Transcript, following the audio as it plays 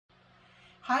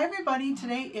Hi everybody,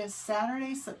 today is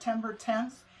Saturday, September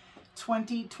 10th,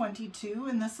 2022,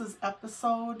 and this is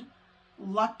episode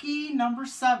lucky number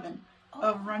 7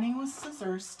 of Running with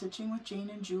Scissors, Stitching with Jane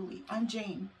and Julie. I'm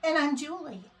Jane. And I'm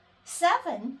Julie.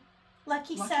 7?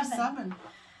 Lucky 7.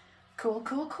 Cool,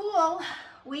 cool, cool.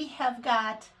 We have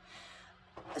got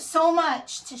so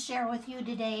much to share with you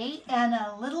today and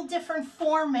a little different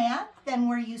format than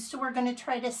we're used to. We're going to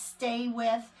try to stay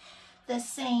with the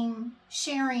same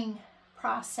sharing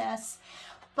process,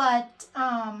 but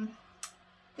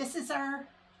this is our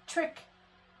trick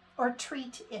or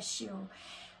treat issue.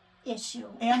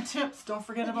 And tips. Don't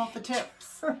forget about the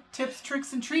tips. Tips,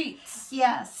 tricks, and treats.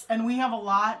 Yes. And we have a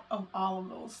lot of all of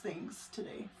those things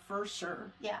today, for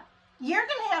sure. Yeah. You're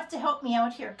going to have to help me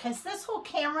out here because this whole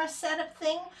camera setup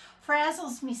thing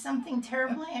frazzles me something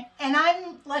terribly. And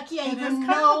I'm lucky I even know. It is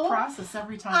kind of a process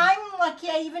every time. I'm lucky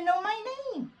I even know my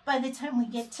name by the time we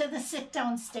get to the sit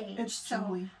down stage. It's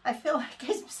Julie. So I feel like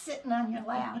I'm sitting on your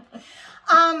lap.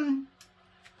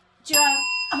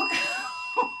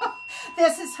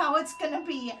 This is how it's going to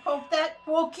be. Hope that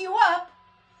woke you up.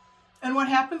 And what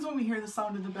happens when we hear the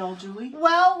sound of the bell, Julie?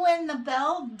 Well, when the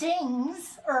bell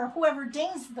dings, or whoever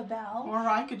dings the bell. Or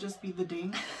I could just be the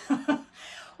ding.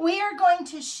 We are going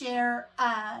to share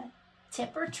a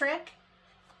tip or trick,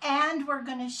 and we're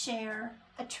going to share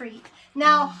a treat.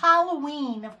 Now,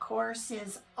 Halloween, of course,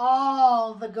 is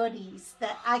all the goodies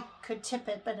that I could tip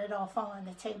it, but it all fall on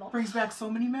the table. Brings back so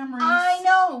many memories. I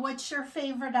know. What's your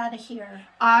favorite out of here?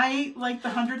 I like the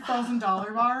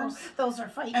 $100,000 bars. Those are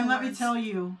fighting And let words. me tell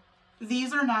you,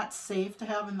 these are not safe to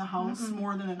have in the house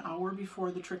more than an hour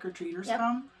before the trick-or-treaters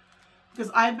come.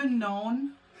 Because I've been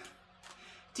known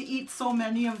to eat so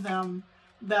many of them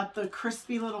that the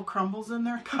crispy little crumbles in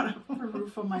there cut out the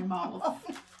roof of my mouth.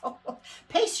 Oh, no.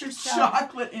 Pace yourself.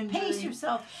 Chocolate injury. Pace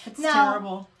yourself. It's now,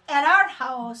 terrible. At our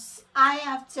house, I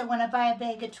have to, when I buy a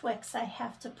bag of Twix, I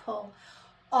have to pull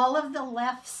all of the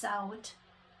lefts out,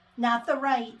 not the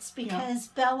rights, because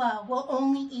Bella will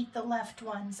only eat the left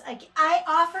ones. I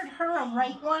offered her a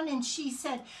right one, and she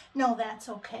said, no, that's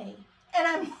okay. And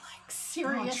I'm like,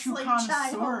 seriously,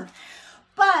 child.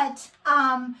 But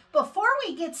before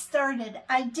we get started,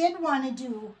 I did want to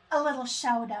do a little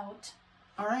shout out.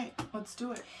 All right, let's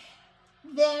do it.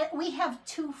 We have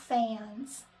 2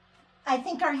 fans. I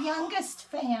think our youngest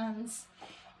fans.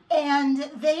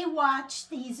 And they watch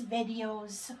these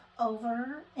videos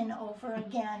over and over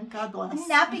again. God bless.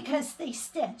 Not because they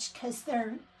stitch, because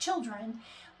they're children,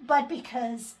 but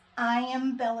because I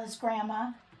am Bella's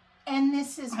grandma. And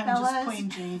this is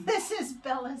this is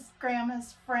Bella's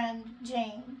grandma's friend,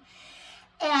 Jane.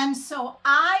 And so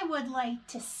I would like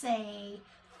to say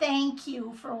thank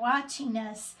you for watching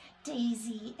us,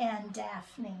 Daisy and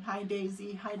Daphne. Hi,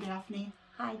 Daisy. Hi, Daphne.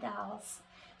 Hi, dolls.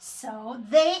 So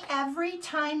every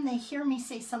time they hear me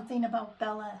say something about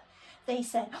Bella, they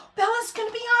said, Bella's going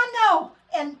to be on now.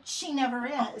 And she never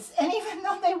is. And even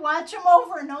though they watch them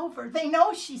over and over, they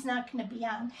know she's not going to be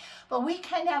on. But we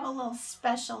kind of have a little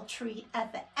special treat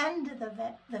at the end of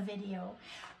the video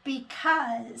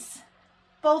because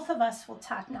both of us will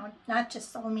talk now, not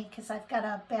just me because I've got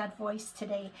a bad voice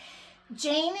today.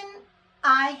 Jane and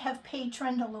I have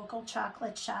patroned a local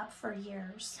chocolate shop for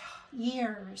years.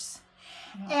 Years.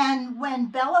 Yeah. And when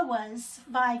Bella was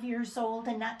 5 years old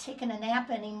and not taking a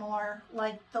nap anymore,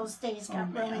 like those days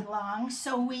got really long,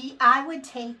 so I would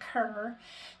take her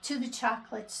to the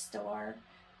chocolate store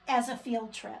as a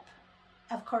field trip.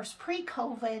 Of course,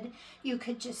 pre-COVID, you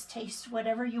could just taste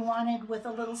whatever you wanted with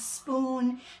a little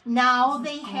spoon. Now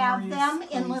they have them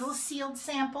in little sealed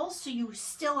samples, so you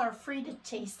still are free to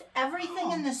taste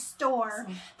everything in the store.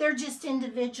 They're just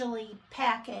individually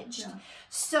packaged. Yeah.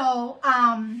 So,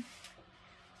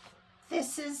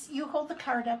 this is, you hold the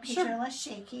card up because you're less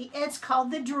shaky. It's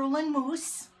called the Droolin'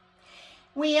 Moose.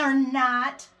 We are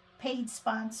not paid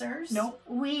sponsors. Nope.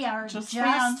 We are just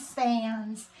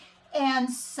fans. And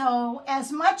so, as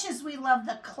much as we love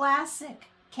the classic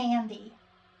candy,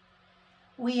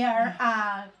 we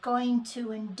are going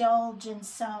to indulge in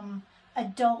some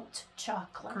adult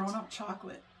chocolate. Grown-up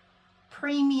chocolate.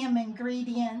 Premium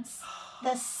ingredients.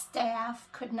 The staff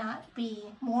could not be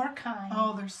more kind.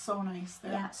 Oh, they're so nice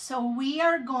there. Yeah, so we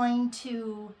are going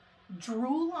to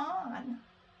drool on.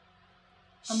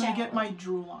 I'm going to get my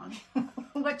drool on.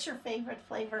 What's your favorite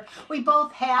flavor? We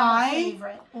both have a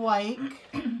favorite. I like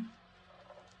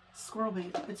squirrel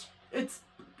bait. It's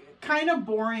kind of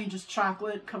boring, just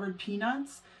chocolate covered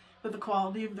peanuts. But the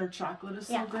quality of their chocolate is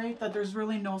so great that there's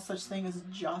really no such thing as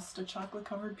just a chocolate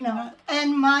covered peanut. No.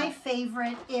 And my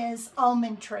favorite is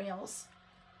Almond Trails.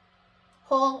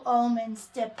 whole almonds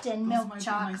dipped in milk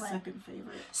chocolate. Be my second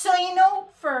favorite. So, you know,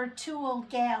 for two old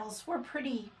gals, we're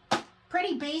pretty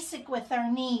basic with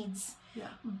our needs. Yeah.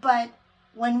 But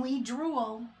when we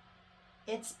drool,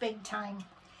 it's big time.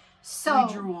 So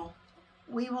we drool.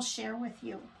 We will share with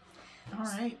you. All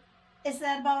right. Is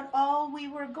that about all we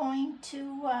were going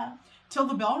to... Till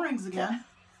the bell rings again.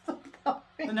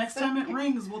 The next time it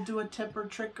rings, we'll do a tip or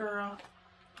trick or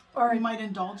we might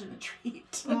indulge in a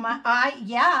treat.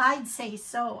 Yeah, I'd say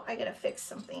so. I got to fix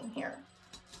something here.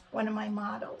 One of my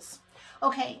models.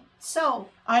 Okay, so...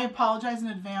 I apologize in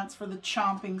advance for the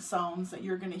chomping sounds that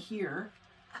you're going to hear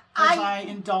as I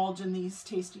indulge in these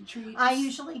tasty treats. I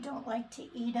usually don't like to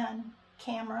eat on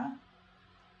camera,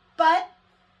 but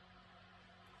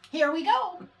here we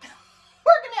go.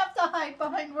 We're going to have to hide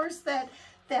behind, where's that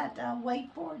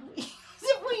whiteboard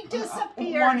we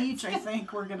disappear. One each, I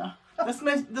think. We're going to...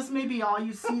 This may be all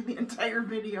you see the entire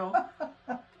video.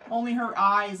 Only her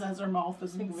eyes as her mouth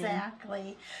is moving.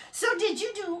 Exactly. So did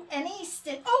you do any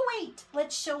Oh, wait.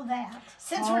 Let's show that.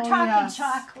 Since we're talking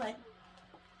chocolate.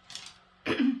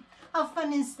 How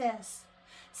fun is this?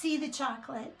 See the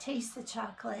chocolate. Taste the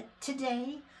chocolate.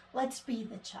 Today, let's be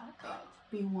the chocolate.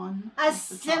 Be one. A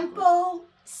simple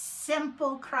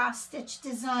cross-stitch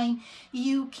design.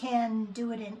 You can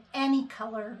do it in any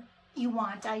color you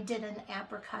want. I did an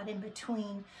apricot in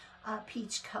between,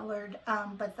 peach colored,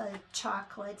 but the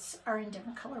chocolates are in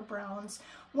different color browns.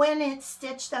 When it's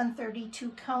stitched on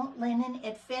 32 count linen,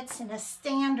 it fits in a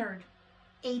standard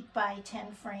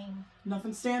 8x10 frame.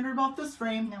 Nothing standard about this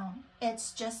frame. No,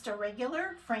 it's just a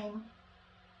regular frame.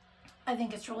 I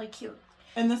think it's really cute.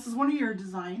 And this is one of your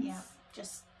designs. Yeah,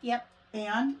 yep.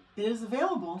 And it is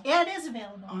available. Yeah, it is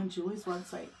available. On Julie's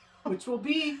website, which will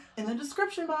be in the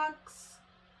description box.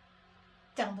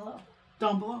 Down below.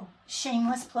 Down below.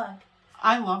 Shameless plug.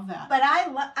 I love that. But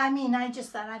I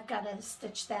just thought I've got to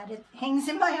stitch that. It hangs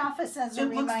in my office as a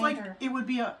reminder. It looks like it would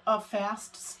be a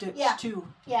fast stitch too.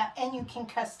 Yeah, and you can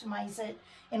customize it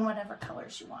in whatever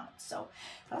colors you want. So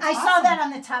that's I awesome. saw that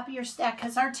on the top of your stack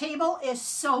because our table is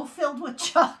so filled with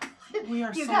chocolate. We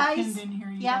are pinned in here,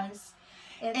 you guys.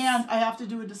 And I have to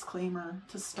do a disclaimer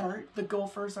to start. The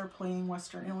Gophers are playing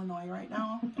Western Illinois right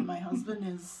now, and my husband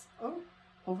is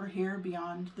over here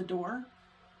beyond the door,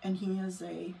 and he is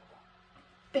a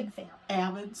big fan,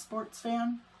 avid sports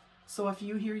fan. So if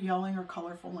you hear yelling or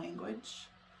colorful language,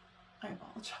 I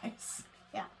apologize.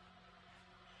 Yeah.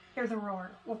 Hear the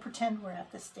roar. We'll pretend we're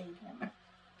at the stadium.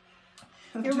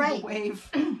 You're right.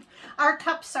 Wave. Our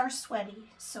cups are sweaty,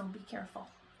 so be careful.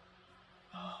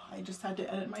 Oh, I just had to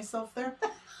edit myself there.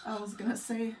 I was going to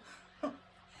say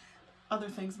other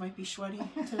things might be sweaty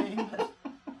today, but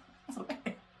it's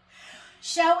okay.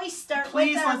 Shall we start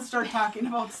Please, let's start talking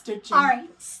about stitching. All right,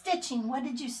 stitching. What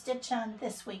did you stitch on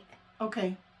this week?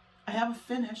 Okay, I have a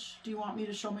finish. Do you want me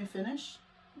to show my finish?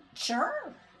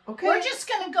 Sure. Okay. We're just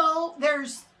going to go,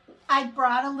 I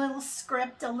brought a little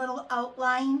script, a little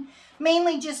outline,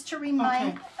 mainly just to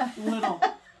remind. Okay, little.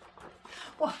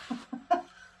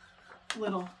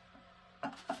 Little.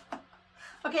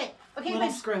 Okay, little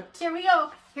script. Here we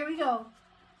go.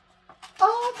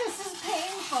 Oh, this is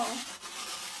painful.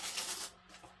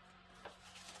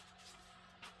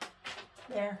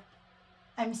 There.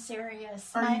 I'm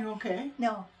serious. Are you okay?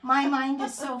 No, my mind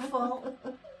is so full.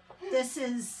 This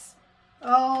is,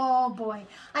 oh boy.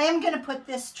 I am going to put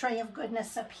this tray of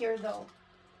goodness up here though,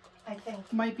 I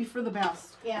think. Might be for the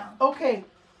best. Yeah. Okay.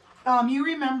 You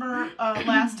remember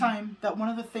last time that one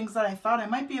of the things that I thought I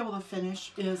might be able to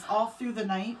finish is All Through the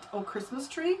Night, Oh Christmas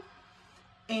Tree.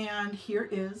 And here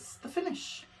is the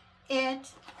finish. It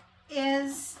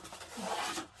is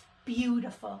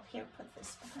beautiful. Here, put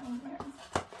this behind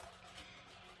there.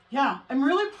 Yeah, I'm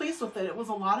really pleased with it. It was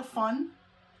a lot of fun.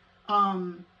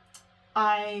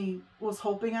 I was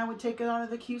hoping I would take it out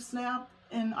of the Q-snap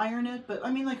and iron it, but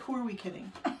I mean, like, who are we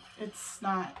kidding? It's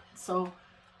not. So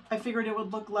I figured it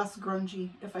would look less grungy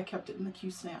if I kept it in the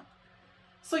Q-snap.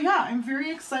 So yeah, I'm very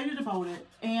excited about it.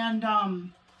 And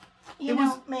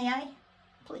may I?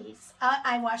 Please.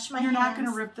 I wash my hands. You're not going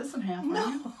to rip this in half, are No.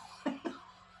 you?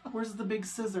 Where's the big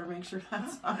scissor? Make sure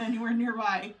that's not anywhere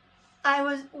nearby.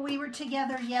 We were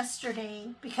together yesterday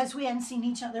because we hadn't seen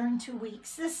each other in 2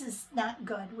 weeks. This is not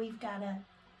good. We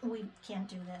can't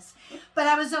do this. But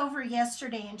I was over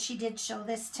yesterday and she did show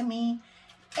this to me.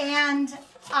 And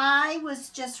I was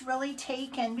just really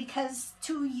taken because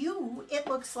to you, it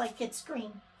looks like it's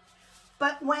green.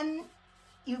 But when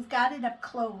you've got it up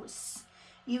close,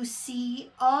 you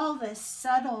see all this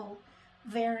subtle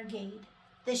variegate,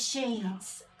 the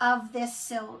shades of this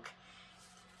silk.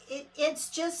 It's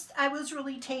just, I was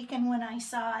really taken when I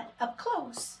saw it up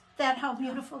close. that how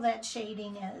beautiful that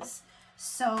shading is?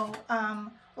 So,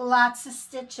 lots of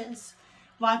stitches.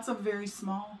 Lots of very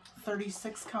small,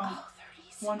 36 count, Oh,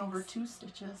 36. 1/2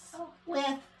 stitches. Oh,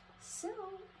 with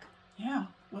silk. Yeah,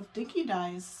 with Dinky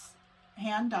dyes,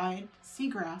 hand-dyed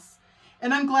seagrass.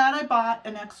 And I'm glad I bought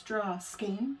an extra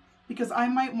skein because I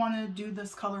might want to do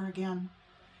this color again.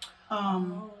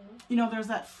 You know, there's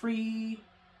that free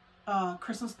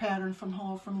Christmas pattern from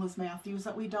Hello from Liz Matthews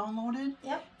that we downloaded.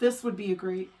 Yep. This would be a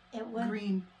great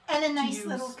green. And a nice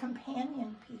little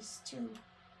companion piece, too.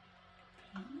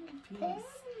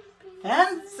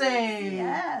 Fancy!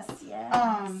 Yes,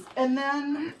 yes. And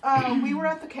then we were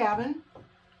at the cabin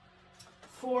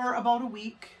for about a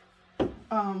week.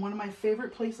 One of my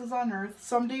favorite places on earth.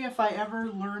 Someday if I ever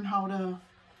learn how to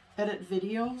edit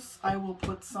videos, I will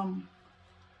put some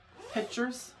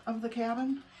pictures of the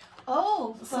cabin.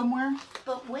 Oh, somewhere.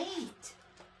 But wait.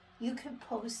 You could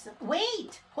post them.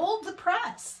 Wait! Hold the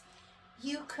press.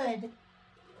 You could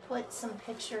put some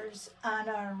pictures on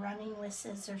our Running with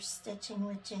Scissors Stitching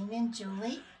with Jane and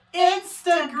Julie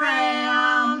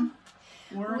Instagram.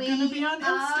 We're going to be on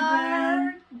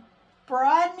Instagram.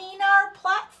 Broadening our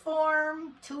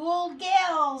platform. 2 old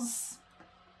gals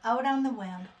out on the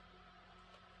web.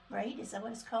 Right? Is that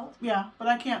what it's called? Yeah, but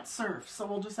I can't surf, so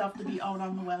we'll just have to be out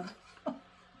on the web.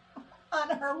 On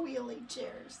our wheelie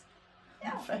chairs.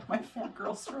 Yeah. My fat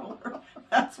girl stroller.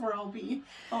 That's where I'll be,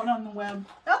 out on the web.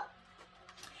 Oh.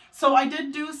 So I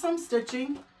did do some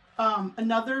stitching.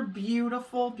 Another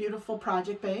beautiful, beautiful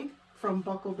project bag from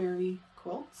Buckleberry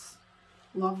Quilts.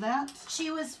 Love that. She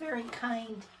was very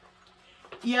kind.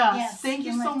 Yes. Thank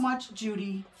you so much,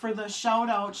 Judy, for the shout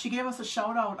out. She gave us a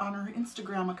shout out on her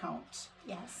Instagram account.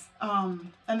 Yes.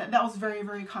 And that was very,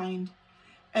 very kind.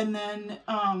 And then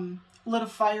lit a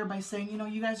fire by saying, you know,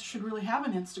 you guys should really have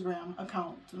an Instagram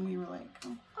account. And we were like,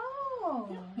 oh,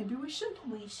 yeah, maybe we should.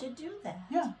 We should do that.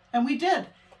 Yeah, and we did.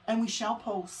 And we shall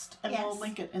post, and yes. we'll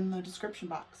link it in the description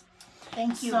box.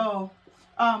 Thank you. So,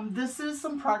 this is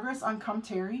some progress on Come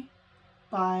Tarry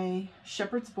by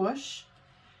Shepherd's Bush.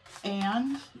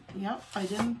 And, yep, I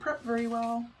didn't prep very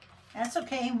well. That's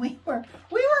okay. We were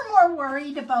more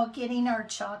worried about getting our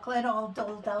chocolate all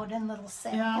doled out in little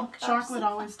sample cups. Chocolate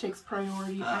always takes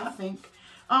priority, I think.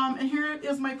 And here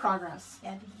is my progress.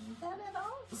 Yeah, that at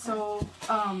all? So,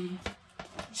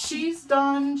 she's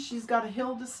done. She's got a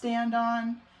hill to stand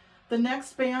on. The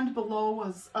next band below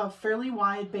was a fairly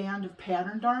wide band of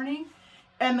pattern darning.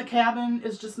 And the cabin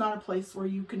is just not a place where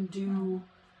you can do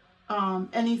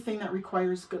anything that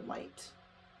requires good light.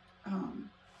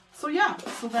 So yeah,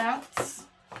 so that's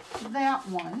that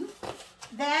one.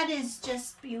 That is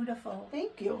just beautiful.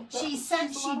 Thank you. She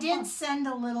did send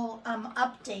a little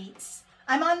updates.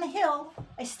 I'm on the hill.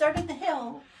 I started the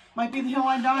hill. Might be the hill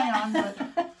I die on,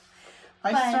 but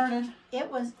I started.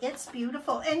 It's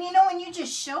beautiful. And you know, when you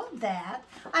just showed that,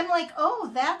 I'm like,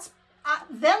 oh, that's,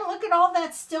 then look at all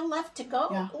that's still left to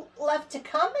go, left to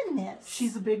come in this.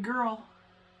 She's a big girl.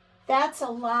 That's a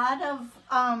lot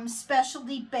of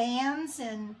specialty bands,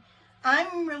 and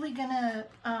I'm really going to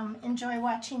enjoy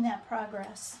watching that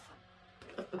progress.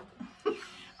 The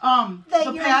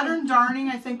pattern darning,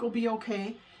 I think, will be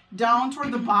okay. Down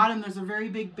toward the bottom, there's a very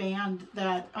big band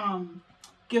that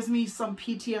gives me some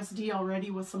PTSD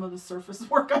already with some of the surface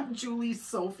work on Julie's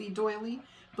Sophie doily.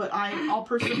 But I'll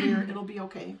persevere. It'll be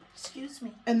okay. Excuse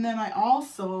me. And then I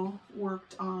also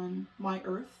worked on My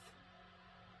Earth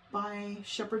by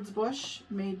Shepherd's Bush.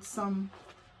 Made some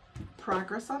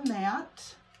progress on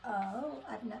that. Oh,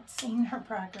 I've not seen her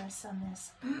progress on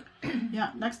this.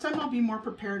 Yeah, next time I'll be more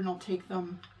prepared and I'll take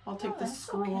the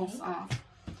scrolls off.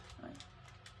 Right.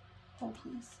 Hold,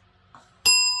 please.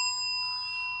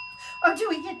 Oh, do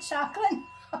we get chocolate?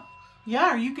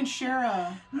 Yeah, or you can share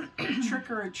a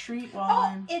trick or a treat while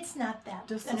I'm... it's not that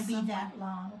going to be that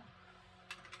long.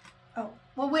 Oh,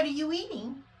 well, what are you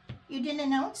eating? You didn't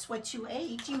announce what you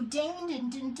ate. You deigned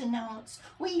and didn't announce.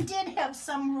 We did have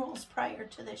some rules prior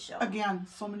to the show. Again,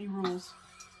 so many rules.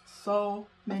 So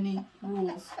many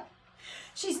rules.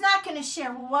 She's not going to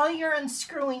share. While you're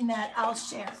unscrewing that, I'll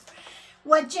share.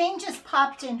 What Jane just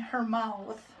popped in her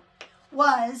mouth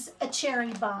was a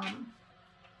cherry bomb.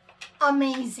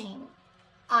 Amazing.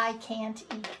 I can't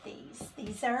eat these.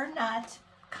 These are not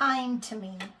kind to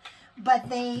me, but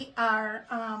they are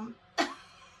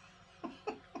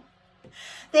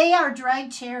they are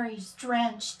dried cherries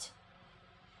drenched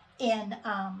in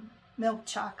milk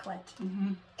chocolate,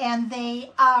 and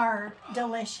they are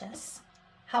delicious.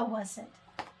 How was it?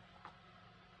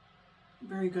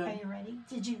 Very good. Are you ready?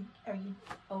 Are you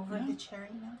over the cherry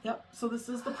now? Yep. So this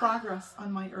is the progress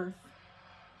on My Earth.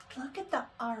 Look at the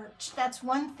arch. That's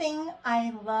one thing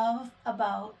I love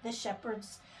about the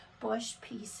shepherd's bush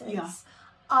pieces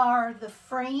are the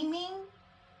framing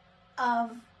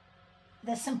of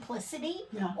the simplicity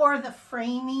or the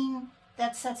framing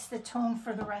that sets the tone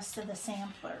for the rest of the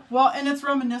sampler. Well, and it's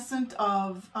reminiscent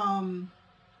of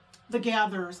the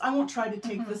gatherers. I won't try to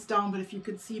take this down, but if you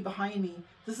could see behind me,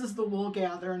 this is the wool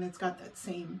gather, and it's got that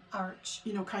same arch,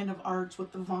 you know, kind of arch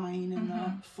with the vine and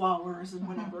the flowers and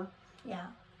whatever. Yeah.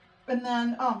 And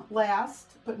then last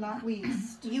but not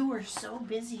least, you were so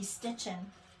busy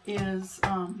stitching, is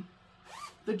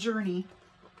The Journey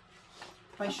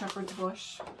by Shepherd's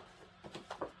Bush.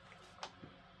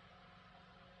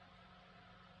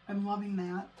 I'm loving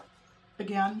that.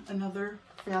 Again, another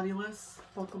fabulous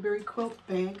Huckleberry quilt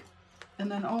bag.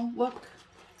 And then, oh, look,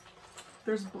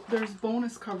 there's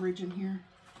bonus coverage in here.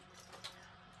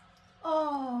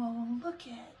 Oh, look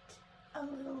at a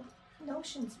little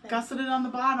notions bag. Gusseted on the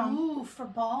bottom. Ooh, for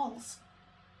balls.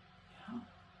 Yeah,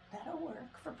 that'll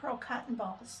work for pearl cotton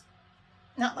balls.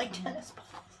 Not like tennis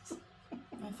balls.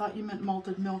 I thought you meant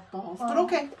malted milk balls. But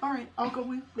okay, all right, I'll go.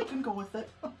 We can go with it.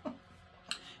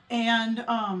 And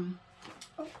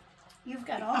you've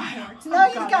got all the boards. No,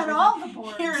 you've got all the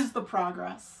boards. Here's the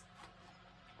progress.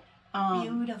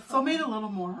 Beautiful. So I made a little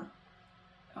more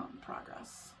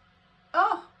progress.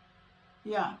 Oh,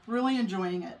 yeah, really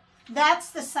enjoying it. That's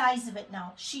the size of it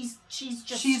now. She's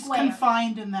square.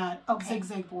 Confined in that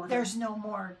zigzag border. There's no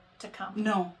more to come.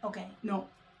 No. Okay. No.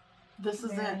 This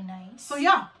is Very it. nice. So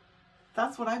yeah,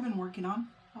 that's what I've been working on.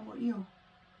 How about you?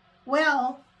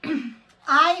 Well,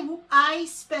 I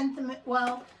spent the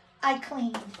I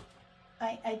cleaned.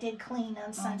 I did clean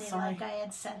on Sunday, like I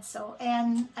had said so,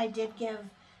 and I did give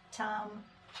Tom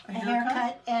a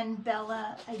haircut, and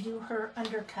Bella, I do her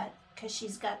undercut because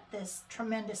she's got this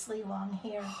tremendously long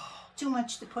hair. Too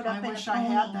much to put up in a pony. I wish I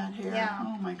had that hair. Yeah.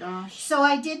 Oh my gosh. So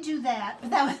I did do that,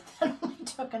 but that only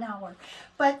took an hour.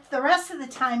 But the rest of the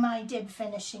time I did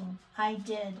finishing. I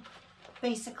did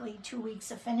basically 2 weeks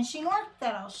of finishing work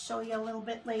that I'll show you a little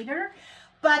bit later.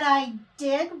 But I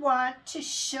did want to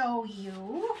show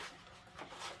you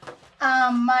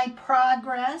my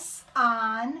progress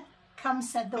on Come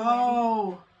Said the Wind.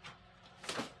 Oh.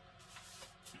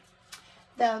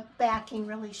 The backing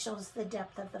really shows the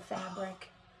depth of the fabric.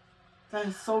 That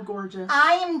is so gorgeous.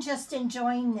 I am just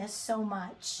enjoying this so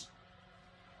much.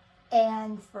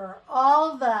 And for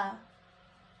all the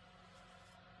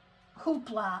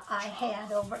hoopla I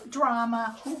had over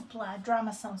drama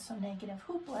sounds so negative.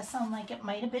 Hoopla sound like it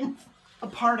might have been a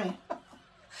party.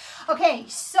 Okay,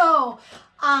 so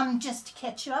just to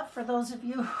catch you up, for those of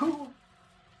you who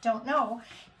don't know,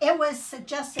 it was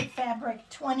suggested fabric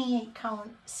 28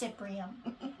 count Cyprium.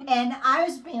 And I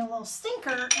was being a little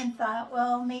stinker and thought,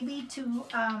 well, maybe to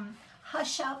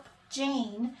hush up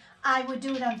Jane, I would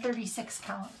do it on 36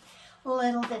 count.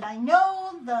 Little did I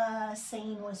know, the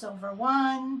saying was over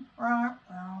 1.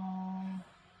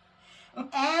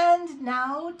 And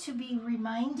now to be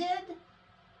reminded,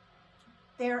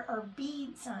 there are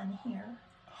beads on here.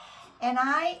 And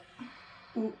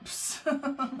oops.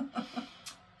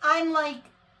 I'm like,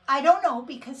 I don't know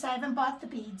because I haven't bought the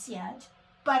beads yet.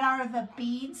 But are the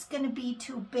beads going to be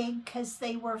too big because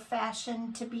they were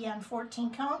fashioned to be on 14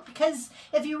 count? Because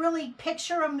if you really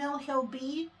picture a Mill Hill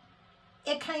bead,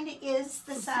 it kind of is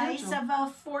the size of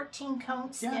a 14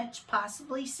 count stitch,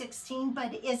 possibly 16.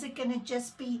 But is it going to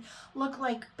just look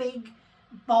like big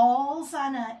balls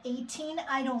on a 18?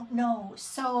 I don't know.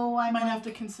 So I might have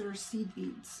to consider seed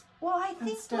beads. Well, I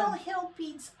think Mill Hill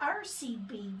beads are seed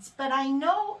beads, but I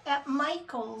know at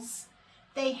Michael's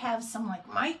they have some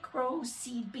like micro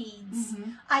seed beads.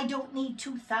 I don't need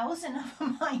 2,000 of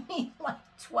them. I need like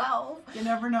 12. You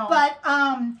never know. But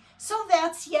so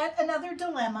that's yet another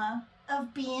dilemma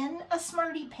of being a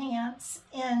smarty pants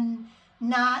and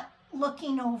not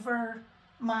looking over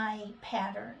my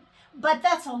pattern. But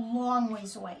that's a long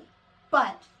ways away.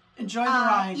 But enjoy the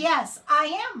ride. Yes,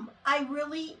 I am. I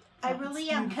really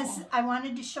am, because I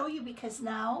wanted to show you, because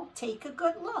now take a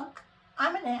good look.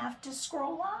 I'm going to have to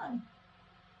scroll on.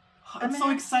 It's so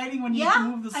exciting when you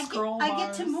move the scroll bars. I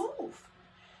get to move.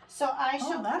 So I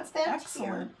shall put that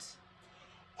excellent.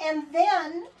 Here. And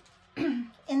then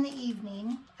in the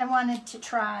evening, I wanted to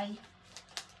try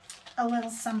a little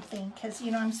something, because,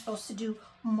 you know, I'm supposed to do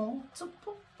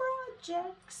multiple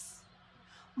projects.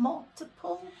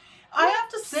 I have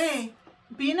to say,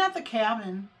 being at the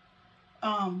cabin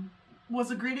was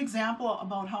a great example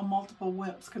about how multiple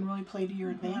whips can really play to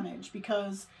your advantage,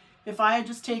 because if I had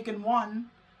just taken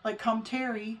one, like come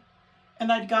Tarry,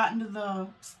 and I'd gotten to the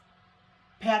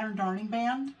pattern darning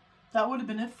band, that would have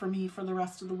been it for me for the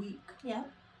rest of the week. Yeah.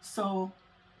 So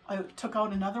I took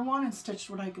out another one and stitched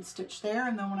what I could stitch there.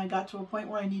 And then when I got to a point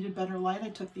where I needed better light, I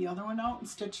took the other one out and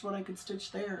stitched what I could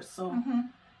stitch there. So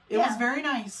it was very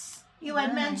nice. You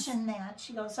had mentioned that.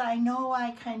 She goes, I know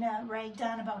I kind of ragged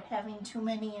on about having too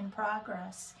many in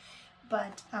progress,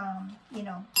 but, you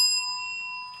know.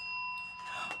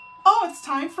 Oh, it's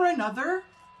time for another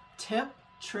tip,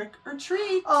 trick, or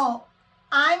treat. Oh,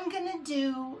 I'm going to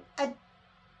do a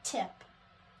tip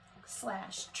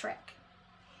 / trick.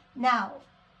 Now,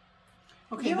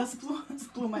 okay, this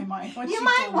blew my mind. You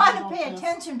might want to pay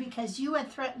attention because you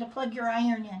had threatened to plug your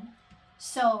iron in.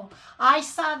 So I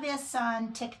saw this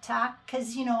on TikTok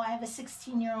because, you know, I have a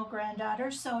 16-year-old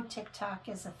granddaughter, so TikTok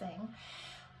is a thing.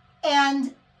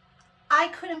 And I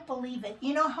couldn't believe it.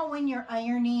 You know how when you're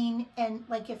ironing and,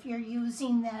 like, if you're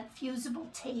using that fusible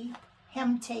tape,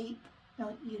 hem tape,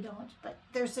 no, you don't, but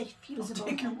there's a fusible.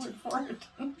 Take your word for it.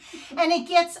 And it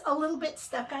gets a little bit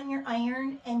stuck on your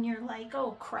iron, and you're like,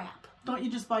 oh, crap. Don't you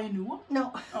just buy a new one?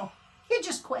 No. Oh. You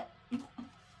just quit.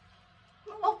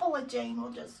 Hopefully Jane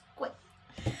will just quit.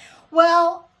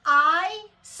 Well, I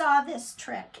saw this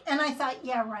trick, and I thought,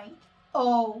 yeah, right.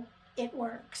 Oh, it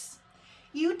works.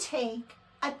 You take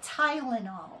a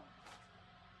Tylenol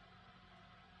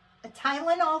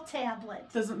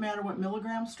tablet. Does it matter what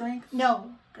milligram strength?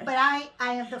 No, okay. But I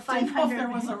have the 500. Didn't know if there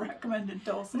was a recommended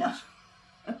dosage. No.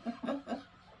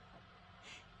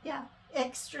 Yeah,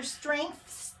 extra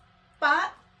strength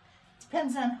spot.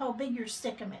 Depends on how big your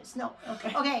stickum is. No.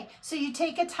 Okay. Okay, so you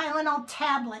take a Tylenol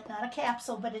tablet, not a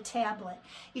capsule, but a tablet.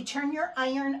 You turn your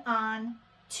iron on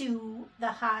to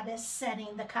the hottest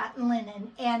setting, the cotton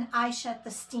linen, and I shut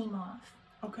the steam off.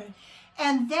 Okay.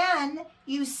 And then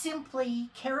you simply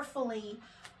carefully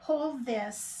hold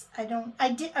this. I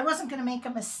wasn't going to make a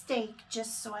mistake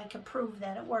just so I could prove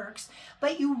that it works.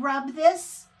 But you rub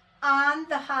this on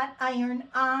the hot iron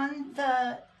on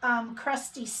the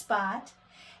crusty spot,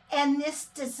 and this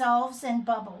dissolves and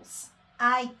bubbles.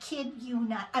 I kid you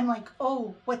not. I'm like,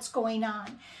 oh, what's going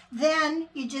on? Then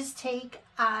you just take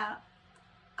a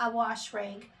wash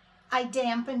rag. I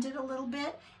dampened it a little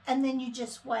bit, and then you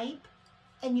just wipe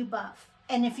and you buff.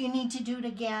 And if you need to do it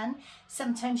again,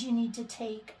 sometimes you need to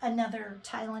take another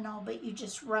Tylenol, but you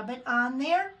just rub it on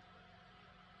there.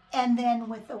 And then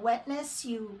with the wetness,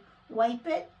 you wipe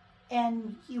it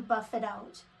and you buff it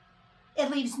out.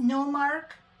 It leaves no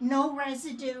mark, no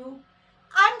residue.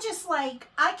 I'm just like,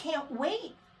 I can't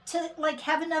wait to like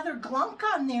have another glunk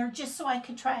on there just so I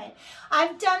could try it.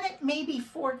 I've done it maybe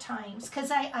 4 times because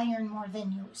I iron more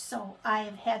than you, so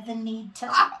I've had the need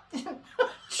to.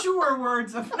 Sure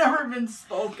words have never been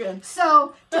spoken.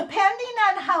 So depending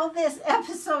on how this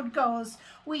episode goes,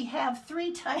 we have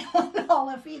 3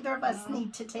 Tylenol if either of us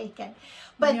need to take it.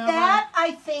 But that,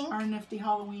 I think, our nifty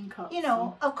Halloween cup. You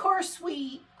know, of course,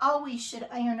 we always should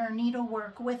iron our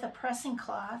needlework with a pressing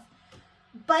cloth.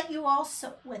 But you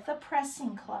also, with a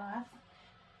pressing cloth,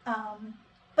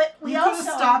 but we also... You could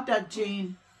have stopped at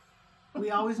Jane.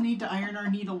 We always need to iron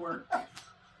our needlework.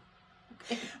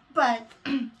 Okay. But,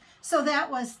 so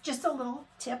that was just a little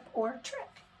tip or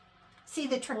trick. See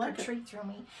the trick or treat through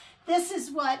me. This is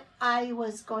what I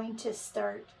was going to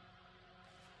start.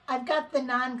 I've got the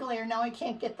non-glare, now I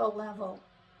can't get the level.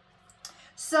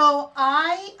 So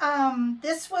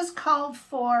this was called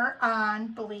for on,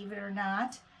 believe it or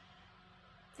not.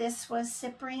 This was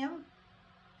Cyprium,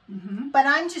 but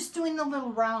I'm just doing the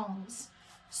little rounds.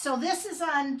 So this is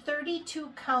on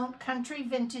 32 count country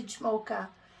vintage Mocha,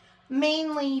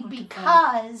 mainly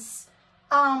because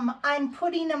I'm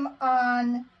putting them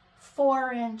on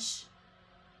 4-inch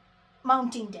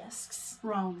mounting discs.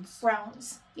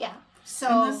 Rounds, yeah.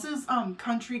 So and this is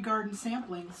Country Garden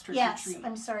Sampling Trick or Treat.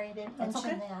 I'm sorry I didn't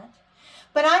mention that.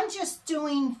 But I'm just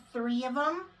doing 3 of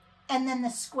them, and then the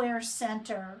square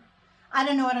center. I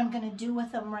don't know what I'm going to do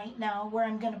with them right now, where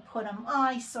I'm going to put them. Oh,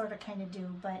 I sort of kind of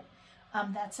do, but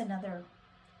that's another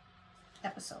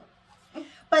episode.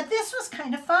 But this was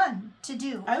kind of fun to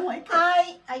do. I like it.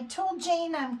 I told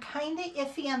Jane I'm kind of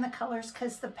iffy on the colors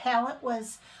because the palette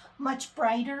was much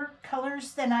brighter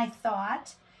colors than I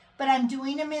thought. But I'm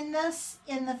doing them in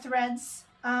the threads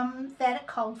that it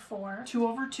called for.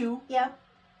 2/2. Yep,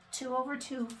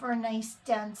 2/2 for a nice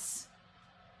dense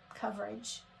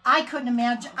coverage. I couldn't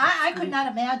imagine. I could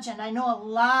not imagine. I know a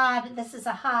lot. This is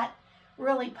a hot,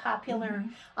 really popular.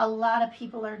 A lot of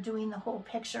people are doing the whole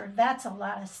picture. That's a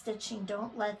lot of stitching.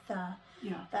 Don't let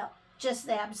just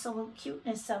the absolute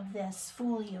cuteness of this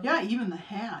fool you. Yeah, even the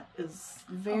hat is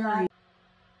very.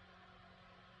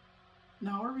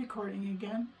 Now we're recording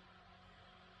again.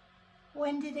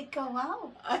 When did it go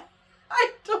out?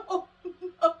 I don't know.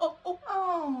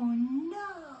 Oh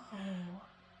no.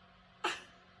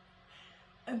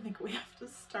 And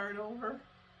start over.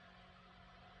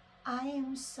 I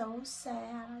am so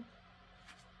sad.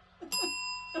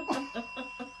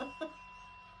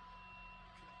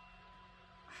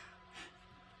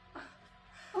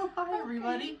 Oh, hi,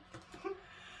 everybody.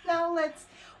 Now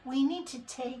we need to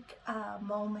take a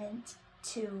moment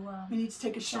to... we need to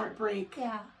take a short break.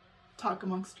 Yeah. Talk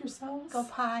amongst yourselves. Go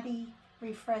potty,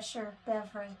 refresher,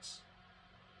 beverage.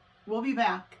 We'll be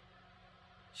back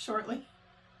shortly.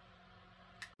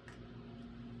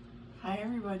 Hi,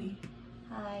 everybody.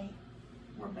 Hi.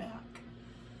 We're back.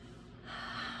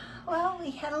 Well, we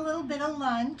had a little bit of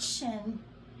lunch and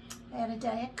I had a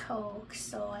Diet Coke,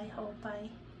 so I hope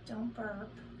I don't burp.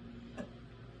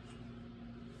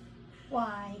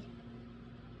 Why?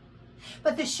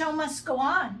 But the show must go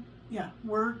on. Yeah,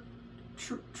 we're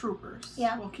troopers.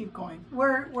 Yeah. We'll keep going.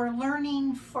 We're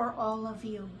learning for all of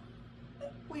you.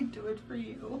 We do it for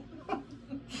you.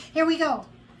 Here we go.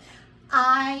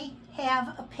 I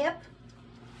have a pip.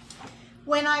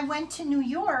 When I went to New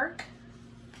York,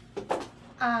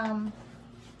 I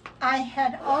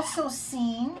had also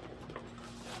seen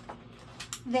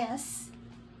this.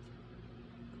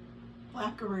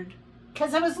 Blackbird.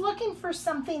 Because I was looking for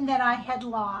something that I had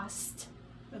lost.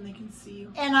 Then they can see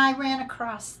you. And I ran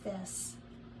across this.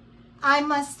 I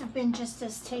must have been just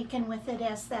as taken with it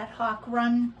as that Hawk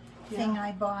Run thing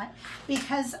I bought.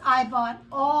 Because I bought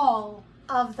all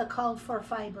of the called for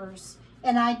fibers.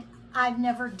 And I've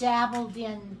never dabbled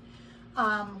in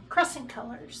crescent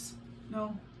colors.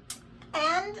 No.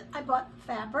 And I bought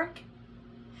fabric,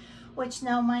 which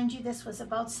now, mind you, this was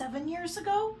about 7 years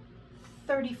ago.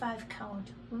 35 count.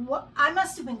 What? I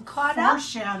must have been caught up.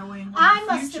 Foreshadowing. I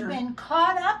must have been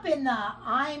caught up in the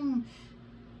I'm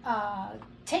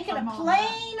taking a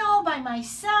plane all by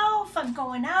myself. I'm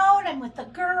going out. I'm with the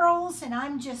girls, and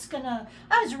I'm just gonna.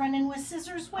 I was running with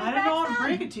scissors way back then. I don't know how to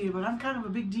break it to you, but I'm kind of a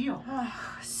big deal.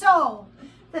 So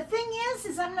the thing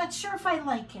is I'm not sure if I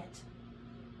like it.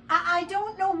 I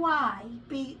don't know why.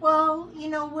 Well, you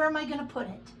know, where am I going to put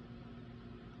it?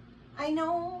 I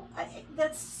know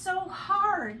that's so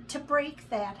hard to break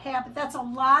that habit. That's a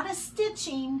lot of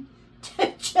stitching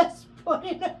to just put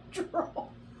in a drawer.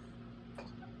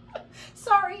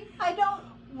 Sorry, I don't.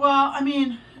 Well, I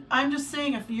mean, I'm just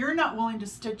saying, if you're not willing to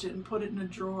stitch it and put it in a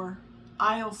drawer,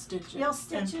 I'll stitch it. You'll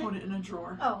stitch it? Put it in a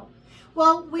drawer. Oh,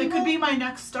 well, it could be my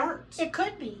next start. It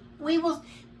could be.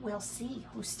 We'll see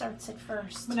who starts it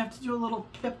first. I'm gonna have to do a little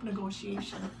pip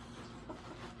negotiation.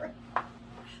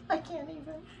 I can't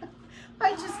even.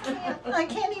 I just can't. I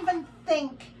can't even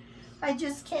think. I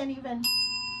just can't even.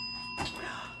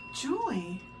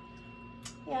 Julie.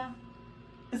 Yeah.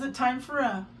 Is it time for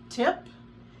a tip?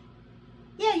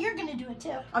 Yeah, you're gonna do a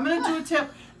tip. I'm gonna do a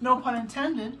tip. No pun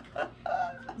intended.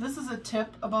 This is a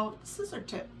tip about scissor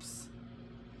tips.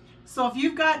 So if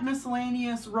you've got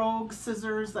miscellaneous rogue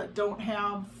scissors that don't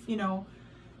have, you know,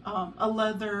 a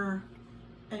leather,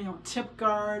 you know, tip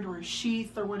guard or a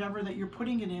sheath or whatever that you're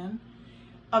putting it in,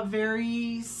 a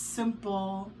very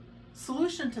simple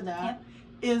solution to that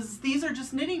is these are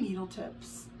just knitting needle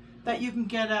tips that you can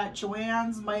get at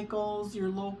Joann's, Michael's, your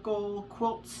local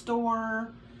quilt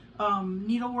store,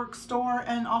 needlework store,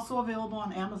 and also available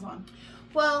on Amazon.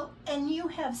 Well, and you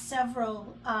have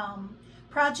several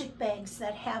project bags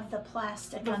that have the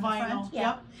plastic on the vinyl, front. Yeah.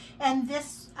 Yep. And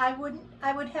this, I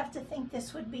would have to think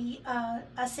this would be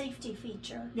a safety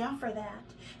feature for that.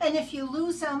 And if you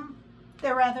lose them,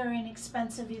 they're rather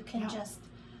inexpensive. You can just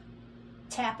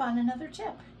tap on another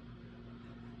tip.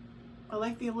 I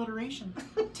like the alliteration.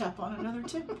 Tap on another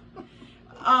tip.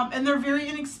 And they're very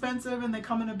inexpensive, and they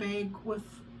come in a bag with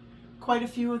quite a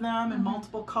few of them in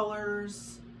multiple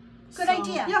colors. Good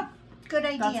idea. Yeah. Good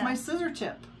idea. That's my scissor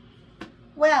tip.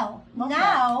 Well,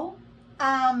 now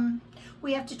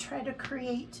we have to try to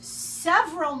create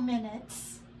several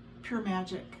minutes. Pure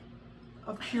magic.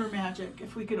 Of pure magic.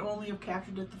 If we could only have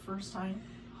captured it the first time.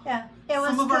 Yeah, it was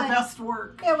Some of good. our best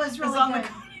work. It was really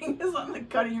good. Is on the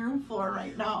cutting room floor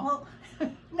right now.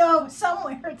 Well, no,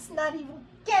 somewhere it's not even,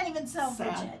 can't even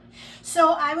salvage it.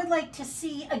 So I would like to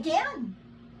see again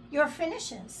your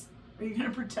finishes. Are you going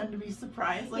to pretend to be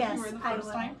surprised like you were the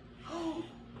first time?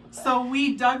 So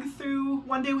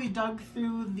one day we dug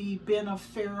through the bin of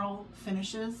feral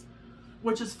finishes,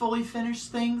 which is fully finished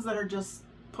things that are just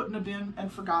put in a bin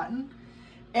and forgotten.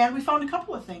 And we found a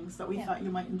couple of things that we thought you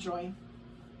might enjoy.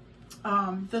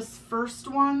 This first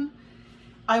one,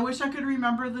 I wish I could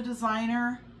remember the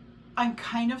designer. I'm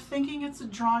kind of thinking it's a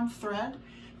drawn thread,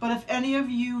 but if any of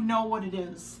you know what it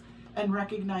is and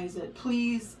recognize it,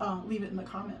 please leave it in the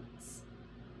comments.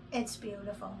 It's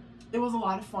beautiful. It was a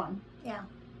lot of fun. Yeah.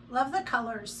 Love the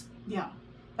colors. Yeah.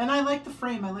 And I like the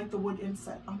frame. I like the wood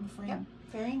inset on the frame. Yep.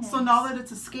 Very nice. So now that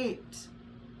it's escaped,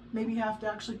 maybe you have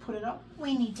to actually put it up.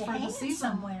 We need to for hang the it season.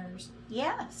 somewhere.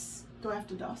 Yes. Do I have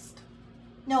to dust?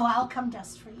 No, I'll come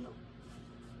dust for you.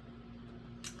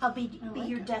 I'll be like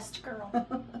your it. dust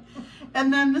girl.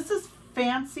 And then this is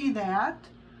Fancy That.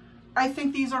 I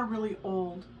think these are really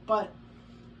old, but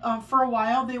for a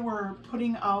while they were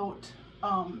putting out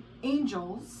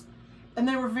angels, and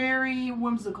they were very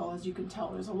whimsical, as you can tell.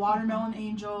 There's a watermelon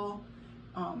angel.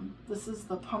 This is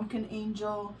the pumpkin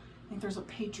angel. I think there's a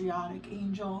patriotic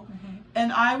angel.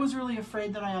 And I was really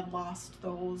afraid that I had lost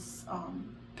those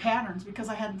patterns because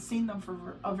I hadn't seen them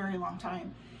for a very long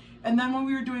time. And then when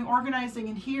we were doing organizing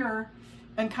in here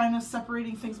and kind of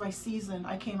separating things by season,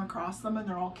 I came across them and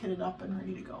they're all kitted up and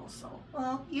ready to go. So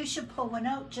Well, you should pull one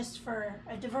out just for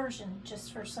a diversion,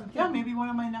 just for something. yeah, maybe one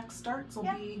of my next starts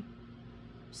will be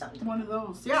something one of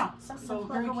those. Yeah, something so to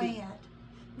plug very away cute. at.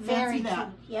 Very Fancy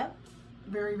that. cute. Yep.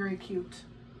 Very, very cute.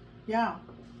 Yeah.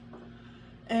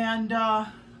 And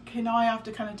okay, now I have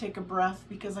to kind of take a breath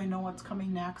because I know what's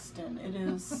coming next, and it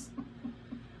is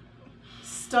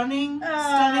stunning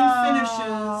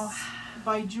finishes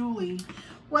by Julie.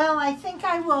 Well, I think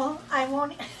I won't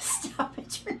stop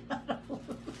it. You're not a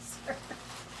loser.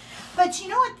 But you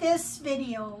know what this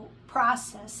video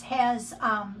process has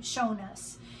shown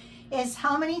us is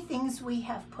how many things we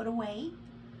have put away,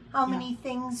 how many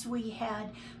things we had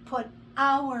put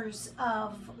hours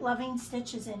of loving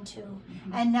stitches into,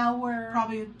 and now we're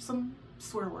Probably some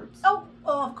swear words. oh,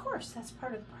 of course, that's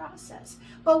part of the process.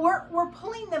 But we're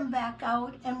pulling them back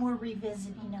out and we're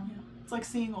revisiting them. It's like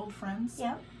seeing old friends.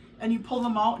 Yeah. And you pull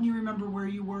them out and you remember where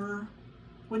you were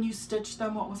when you stitched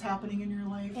them, what was happening in your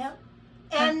life. Yep.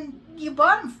 And you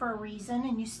bought them for a reason,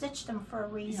 and you stitched them for a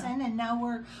reason, and now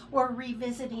we're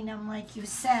revisiting them, like you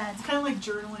said. It's kind of like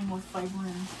journaling with fiber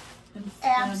and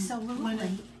Absolutely. And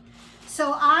linen.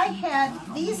 So I had,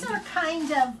 these are kind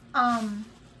of,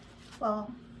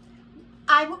 well,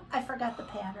 I forgot the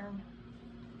pattern.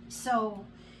 So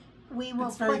we will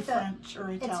It's very put the, French or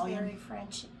Italian. It's very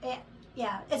French.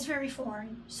 Yeah, it's very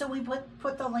foreign. So we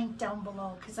put the link down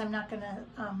below because I'm not going to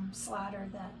slaughter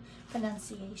the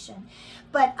pronunciation.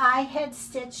 But I had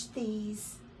stitched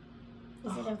these,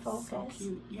 is it in focus? So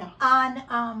cute, yeah.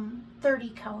 On 30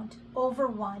 count over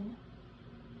 1.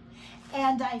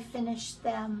 And I finished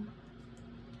them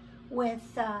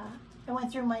with, I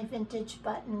went through my vintage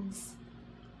buttons.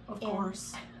 Of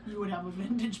course, you would have a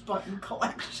vintage button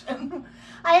collection.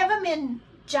 I have them in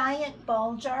giant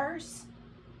ball jars.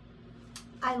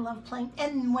 I love playing,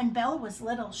 and when Bella was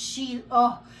little, she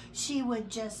would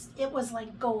just, it was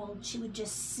like gold. She would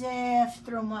just sift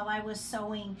through them while I was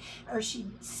sewing, or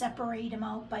she'd separate them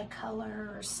out by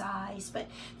color or size. But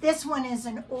this one is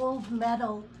an old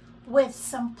metal with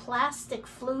some plastic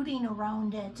fluting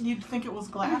around it. You'd think it was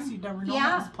glass. You'd never know it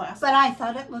was plastic. But I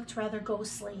thought it looked rather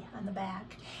ghostly on the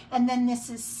back. And then this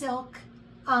is silk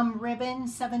ribbon,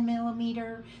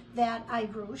 7mm, that I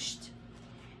ruched.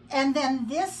 And then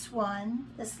this one,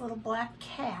 this little black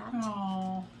cat.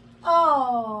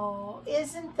 Oh,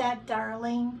 isn't that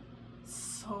darling?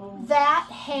 So that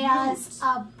has cute.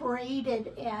 a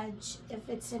braided edge if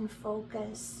it's in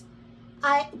focus.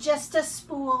 Just a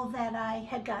spool that I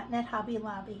had gotten at Hobby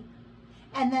Lobby.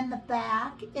 And then the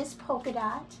back is polka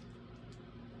dot.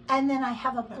 And then I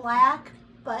have a black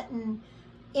button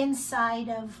inside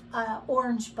of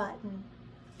orange button.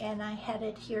 And I had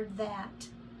adhered that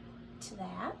to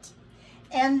that.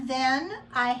 And then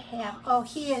I have,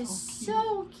 he is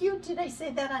so cute. Did I say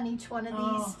that on each one of these?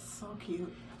 Oh, so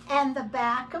cute. And the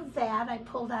back of that I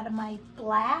pulled out of my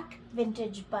black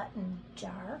vintage button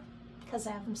jar, because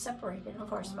I have them separated, of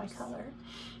course, by color.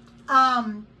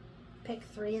 Pick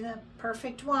 3 of the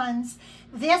perfect ones.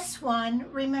 This one,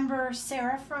 remember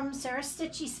Sarah from Sarah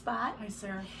Stitchy Spot? Hi,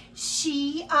 Sarah.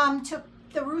 She took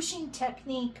the ruching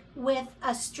technique with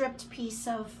a stripped piece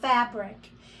of fabric.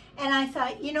 And I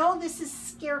thought, you know, this is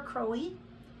scarecrowy,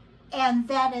 and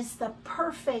that is the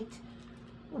perfect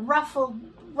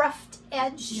roughed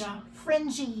edge,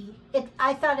 fringy.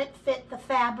 I thought it fit the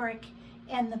fabric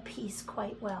and the piece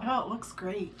quite well. Oh, it looks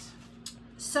great.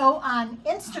 So on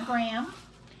Instagram,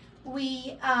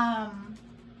 we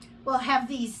will have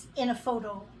these in a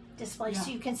photo display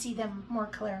so you can see them more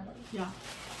clearly. Yeah.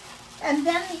 And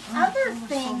then the other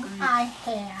thing I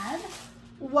had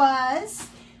was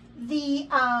the,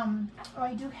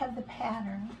 I do have the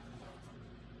pattern.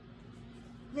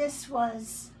 This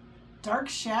was Dark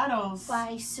Shadows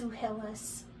by Sue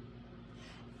Hillis.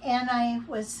 And I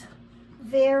was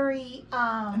very...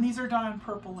 and these are done in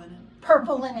purple linen.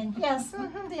 Purple linen, yes.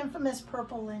 The infamous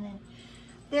purple linen.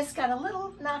 This got a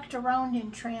little knocked around in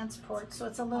transport, so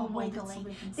it's a little wiggly.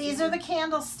 These are the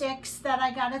candlesticks that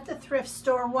I got at the thrift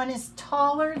store. One is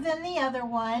taller than the other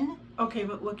one. Okay,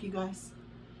 but look, you guys.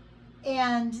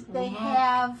 And they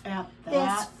have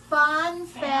this fun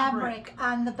fabric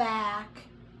on the back.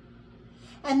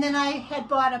 And then I had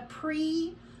bought a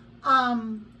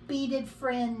beaded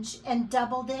fringe and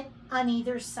doubled it on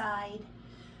either side.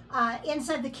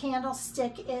 Inside the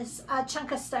candlestick is a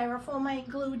chunk of styrofoam I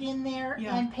glued in there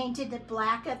and painted it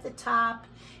black at the top.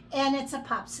 And it's a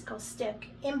popsicle stick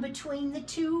in between the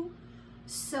two.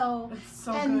 So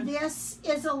good. This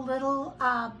is a little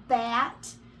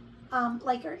bat,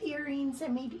 like our earrings. I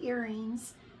made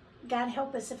earrings. God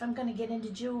help us if I'm going to get into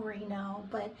jewelry now.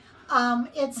 But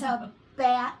it's a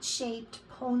bat-shaped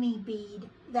pony bead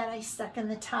that I stuck in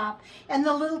the top. And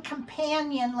the little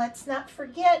companion, let's not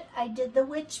forget, I did the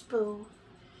witch boo.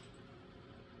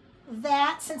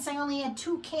 That, since I only had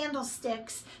 2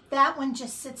 candlesticks, that one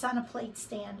just sits on a plate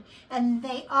stand. And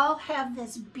they all have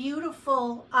this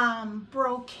beautiful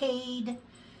brocade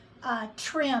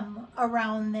trim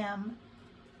around them.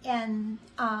 And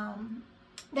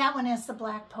that one has the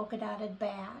black polka dotted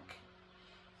back.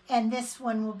 And this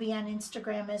one will be on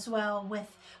Instagram as well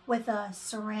with a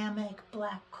ceramic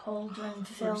black cauldron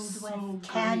filled with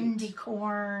candy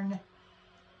corn.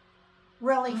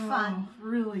 Really fun.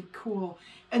 Really cool.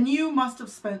 And you must have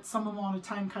spent some amount of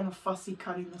time kind of fussy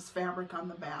cutting this fabric on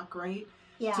the back, right?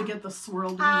 Yeah. To get the swirl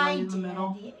to be right in the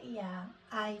middle. Yeah.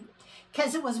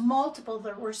 Because it was multiple.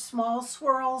 There were small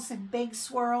swirls and big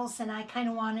swirls, and I kind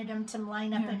of wanted them to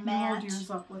line up and match. Hold yours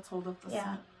up. Let's hold up the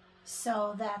set.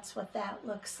 So that's what that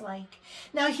looks like.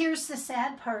 Now here's the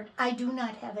sad part. I do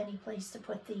not have any place to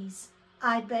put these.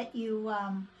 I bet you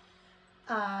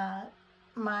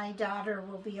my daughter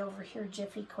will be over here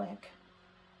jiffy quick,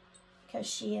 because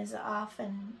she has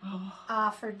often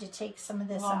offered to take some of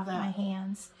this off my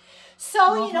hands.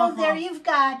 So, there you've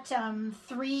got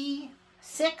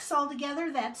 6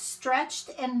 altogether. That's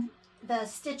stretched, and the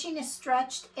stitching is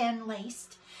stretched and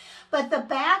laced. But the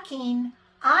backing,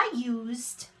 I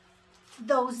used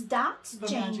those dots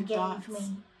Jane gave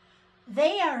me.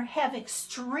 They have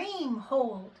extreme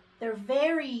hold. They're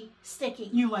very sticky.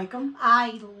 You like them?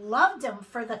 I loved them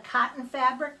for the cotton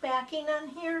fabric backing on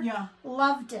here. Yeah.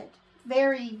 Loved it.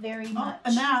 Very, very much.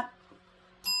 And that.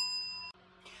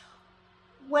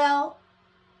 Well,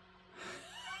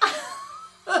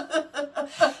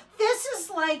 this is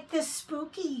like the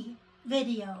spooky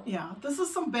video. Yeah, this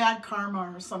is some bad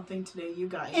karma or something today, you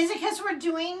guys. Is it because we're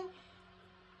doing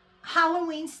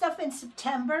Halloween stuff in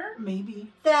September? Maybe.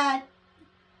 That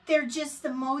they're just, the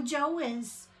mojo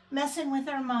is messing with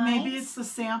our minds? Maybe it's the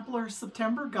sampler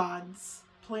September gods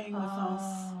playing with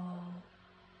us.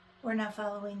 We're not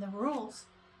following the rules.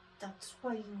 That's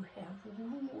why you have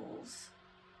rules.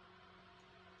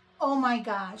 Oh my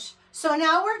gosh. So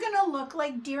now we're going to look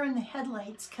like deer in the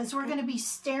headlights, because we're going to be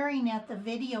staring at the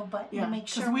video button to make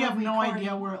sure we have no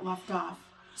idea where it left off.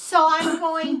 So I'm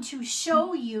going to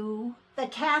show you the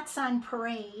cats on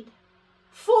parade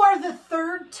for the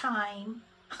 3rd time.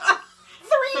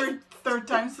 Third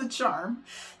time's the charm.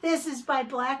 This is by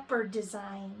Blackbird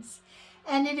Designs,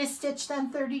 and it is stitched on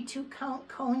 32 count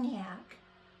cognac.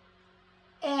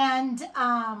 And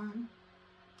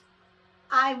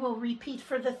I will repeat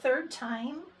for the 3rd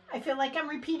time. I feel like I'm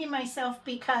repeating myself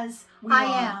because I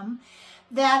am.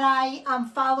 That I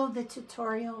followed the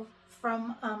tutorial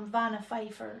from Vanna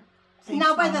Pfeiffer. Thanks,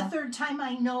 now by the 3rd time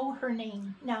I know her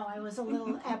name. Now I was a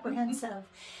little apprehensive.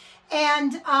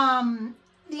 And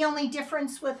the only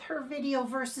difference with her video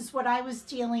versus what I was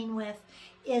dealing with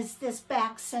is this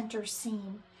back center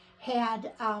seam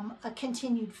had a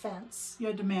continued fence. You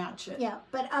had to match it. Yeah,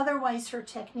 but otherwise her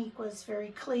technique was very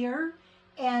clear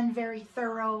and very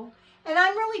thorough. And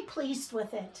I'm really pleased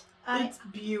with it. It's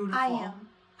beautiful. I am.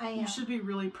 You should be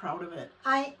really proud of it.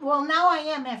 Well, now I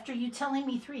am. After you telling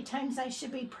me 3 times I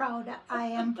should be proud, I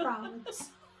am proud.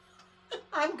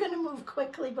 I'm going to move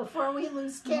quickly before we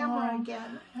lose camera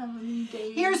again. How many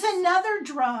days? Here's another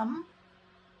drum.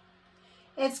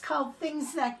 It's called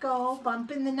Things That Go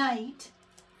Bump in the Night.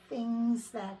 Things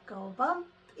That Go Bump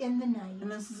in the Night.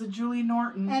 And this is a Julie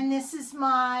Norton. And this is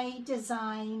my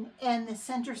design. And the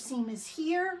center seam is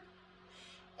here.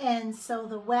 And so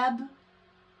the web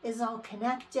is all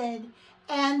connected.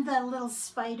 And the little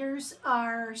spiders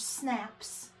are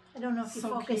snaps. I don't know if you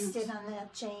focused in on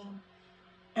that, Jane.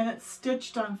 And it's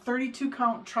stitched on 32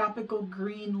 count tropical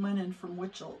green linen from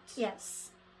Witchelts. Yes.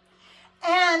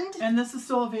 And this is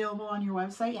still available on your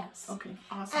website? Yes. Okay,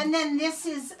 awesome. And then this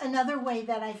is another way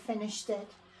that I finished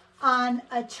it, on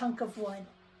a chunk of wood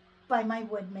by my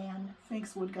wood man.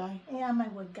 Thanks, wood guy. Yeah, my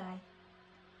wood guy.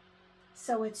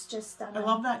 So it's just on I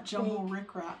love that jumbo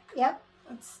rickrack. Yep.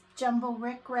 That's jumbo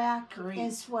rickrack great.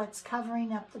 Is what's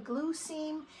covering up the glue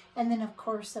seam. And then, of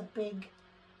course, a big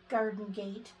garden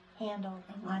gate handle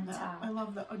on top. I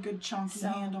love a good chunky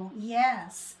handle.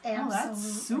 Yes, absolutely. Oh, that's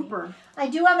super. I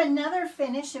do have another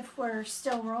finish if we're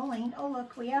still rolling. Oh,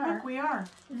 look, we are. Look, we are.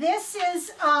 This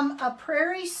is a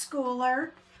Prairie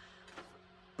Schooler,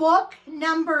 book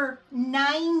number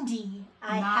 90.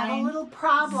 I had a little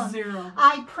problem. 0.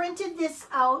 I printed this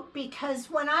out because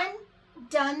when I'm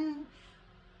done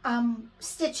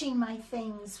stitching my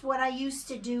things, what I used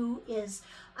to do is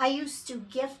I used to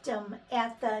gift them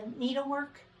at the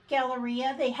Needlework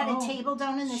Galleria. They had a table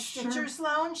down in the Stitchers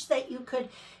Lounge that you could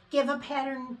give a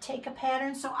pattern, take a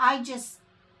pattern. So I just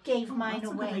gave mine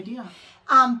away. That's a good idea.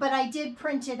 But I did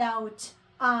print it out.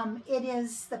 It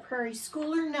is the Prairie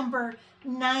Schooler number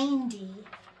 90,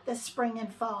 the spring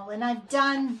and fall. And I've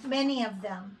done many of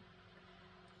them.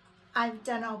 I've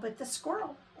done all but the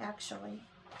squirrel, actually.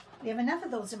 We have enough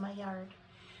of those in my yard.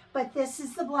 But this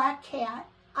is the black cat.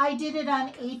 I did it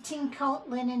on 18 count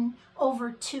linen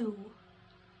over 2.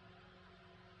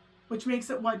 Which makes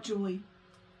it what, Julie?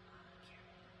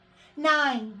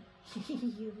 9.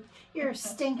 You're a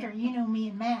stinker. You know me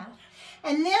in math.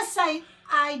 And this,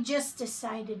 I just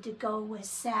decided to go with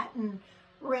satin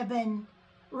ribbon,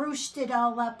 ruched it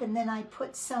all up, and then I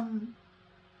put some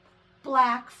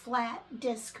black flat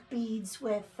disc beads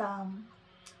with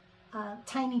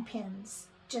tiny pins.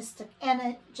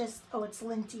 Oh, it's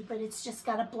linty, but it's just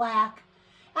got a black.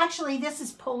 Actually, this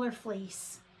is polar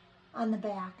fleece on the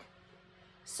back.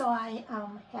 So I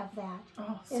have that.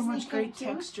 Oh, so much great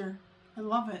texture. I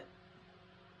love it.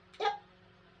 Yep.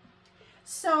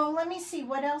 So let me see,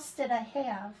 what else did I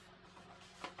have?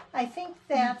 I think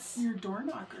that's... Your door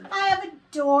knocker. I have a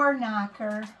door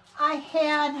knocker. I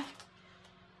had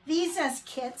these as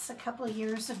kits a couple of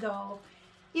years ago.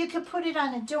 You could put it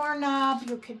on a doorknob.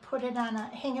 You could put it on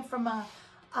hang it from a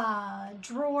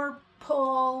drawer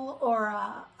pull or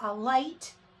a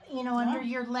light, under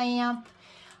your lamp.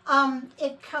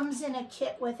 It comes in a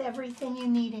kit with everything you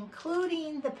need,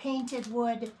 including the painted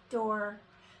wood door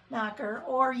knocker,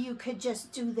 or you could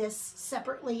just do this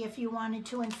separately if you wanted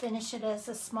to and finish it as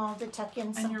a small to tuck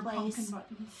in someplace. And your pumpkin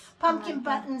buttons. Pumpkin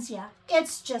buttons, yeah.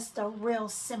 It's just a real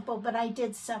simple, but I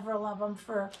did several of them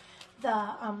for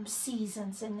the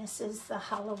seasons, and this is the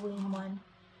Halloween one.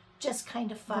 Just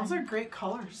kind of fun. Those are great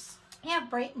colors. Yeah,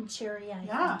 bright and cheery, I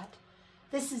thought.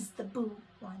 This is the Boo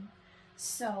one.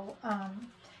 So,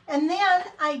 and then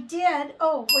I did,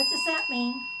 what does that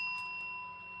mean?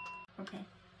 Okay.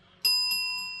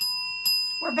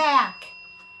 We're back.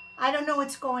 I don't know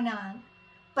what's going on,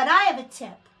 but I have a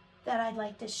tip that I'd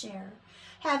like to share.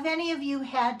 Have any of you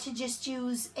had to just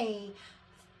use a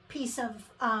piece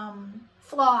of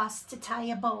floss to tie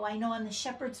a bow? I know on the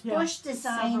Shepherd's Bush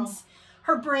designs,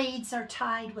 her braids are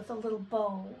tied with a little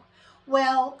bow.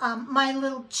 Well, my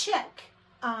little chick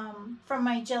from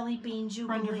my Jelly Bean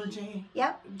Jubilee.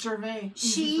 Gervais.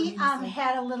 She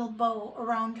had a little bow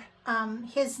around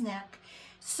his neck.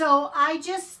 So I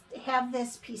just have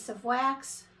this piece of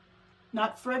wax.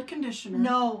 Not thread conditioner.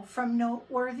 No, from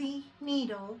Noteworthy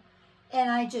Needle.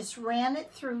 And I just ran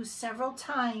it through several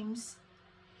times.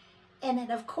 And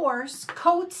it, of course,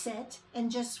 coats it.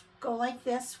 And just go like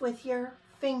this with your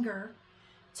finger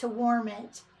to warm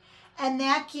it. And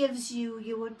that gives you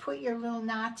would put your little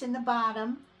knot in the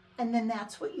bottom. And then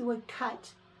that's what you would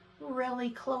cut really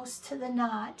close to the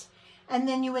knot. And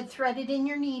then you would thread it in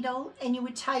your needle and you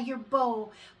would tie your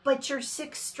bow, but your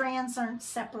 6 strands aren't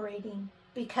separating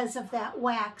because of that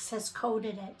wax has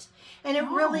coated it. And it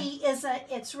really is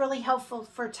it's really helpful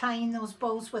for tying those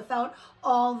bows without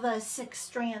all the 6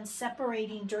 strands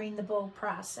separating during the bow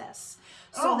process.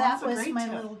 So that was my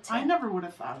little tip. I never would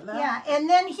have thought of that. Yeah, and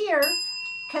then here,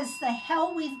 because the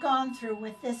hell we've gone through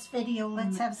with this video,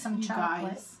 let's have some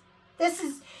chocolate. Guys. This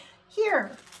is,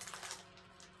 here.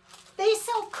 They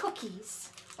sell cookies.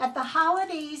 At the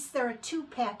holidays, they're a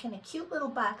 2-pack in a cute little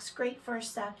box, great for a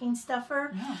stocking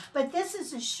stuffer. Yeah. But this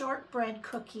is a shortbread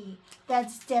cookie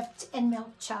that's dipped in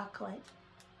milk chocolate.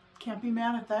 Can't be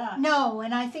mad at that. No,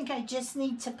 and I think I just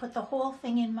need to put the whole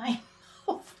thing in my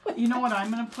mouth. You know what? I'm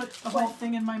going to put the whole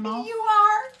thing in my mouth. You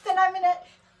are? Then I'm going to,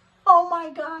 oh my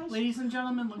gosh. Ladies and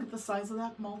gentlemen, look at the size of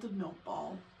that malted milk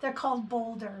ball. They're called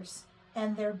boulders.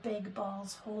 And they're big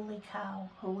balls. Holy cow.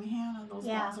 Holy Hannah, those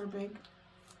balls are big.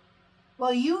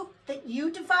 Well, you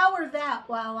devour that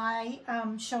while I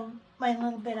show my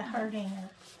little bit of Hardanger.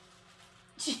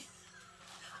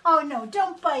 Oh, no,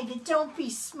 don't bite it. Don't be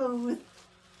smooth.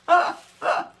 I'd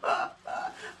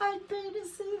pay to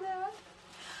see that.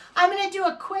 I'm going to do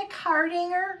a quick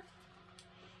Hardanger.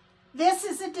 This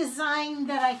is a design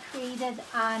that I created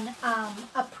on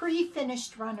a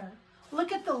pre-finished runner.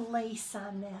 Look at the lace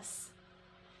on this.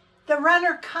 The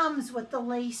runner comes with the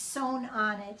lace sewn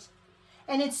on it,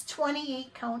 and it's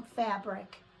 28 count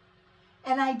fabric.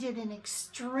 And I did an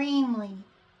extremely,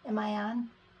 am I on?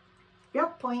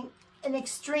 Yep. Point. An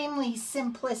extremely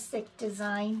simplistic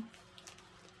design.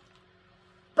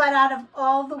 But out of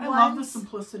all the ones, I love the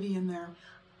simplicity in there.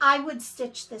 I would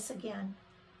stitch this again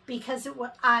because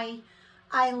I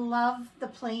love the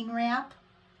plain wrap,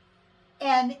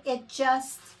 and it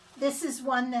just, this is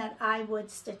one that I would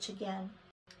stitch again.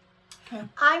 Okay.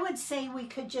 I would say we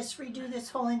could just redo this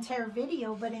whole entire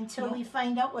video, but until we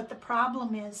find out what the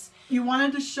problem is. You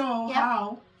wanted to show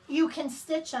how you can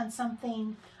stitch on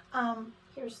something,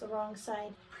 here's the wrong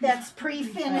side, that's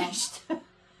pre-finished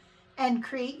and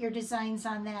create your designs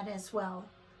on that as well.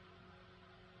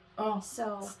 Oh,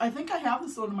 so I think I have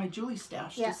this one in my Julie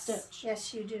stash to stitch.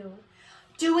 Yes, you do.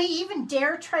 Do we even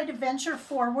dare try to venture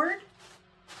forward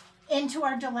into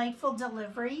our delightful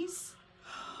deliveries?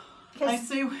 I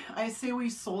say we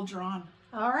soldier on.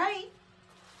 All right.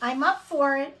 I'm up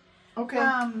for it. Okay.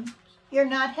 You're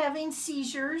not having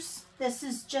seizures. This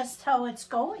is just how it's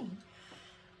going.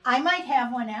 I might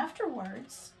have one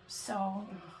afterwards. So,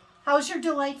 how's your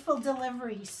delightful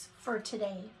deliveries for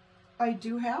today? I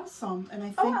do have some, and I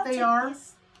think they are.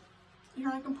 These. Here,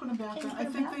 I can put them back. I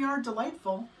think they are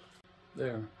delightful.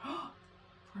 There.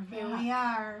 Here we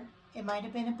are. It might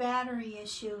have been a battery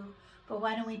issue, but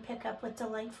why don't we pick up with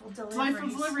delightful deliveries? Delightful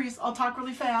deliveries. I'll talk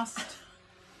really fast.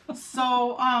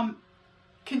 So,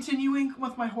 continuing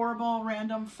with my horrible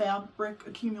random fabric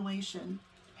accumulation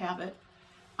habit,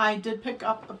 I did pick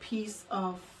up a piece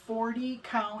of 40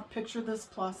 count, picture this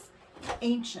plus,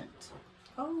 ancient.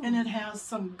 Oh. And it has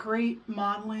some great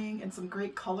modeling and some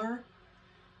great color.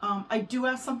 I do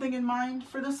have something in mind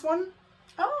for this one.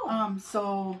 Oh.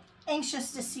 So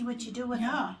anxious to see what you do with it.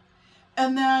 Yeah.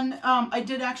 And then I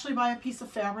did actually buy a piece of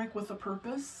fabric with a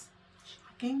purpose.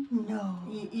 Shocking. No.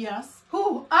 Yes.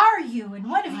 Who are you and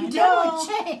what have you done with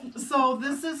Jane? So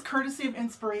this is courtesy of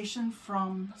inspiration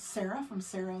from Sarah, from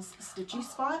Sarah's Stitchy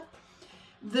Spot.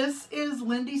 This is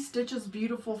Lindy Stitch's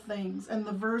Beautiful Things, and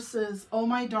the verse is, "Oh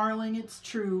my darling, it's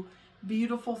true,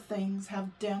 beautiful things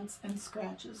have dents and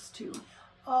scratches too."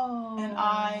 Oh. And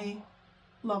I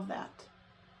love that.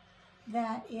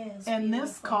 That is And beautiful.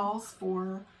 this calls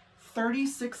for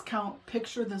 36 count,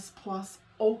 picture this plus,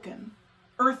 earthen.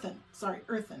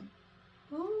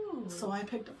 Ooh. So I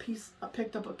picked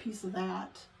up a piece of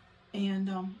that, and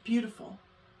beautiful.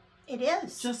 It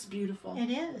is. Just beautiful. It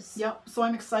is. Yep. So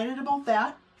I'm excited about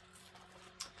that.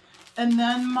 And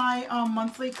then my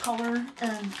monthly color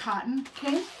and cotton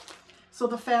came. So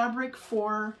the fabric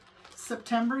for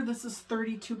September, this is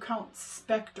 32 count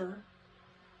Spectre,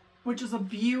 which is a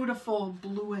beautiful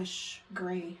bluish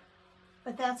gray.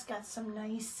 But that's got some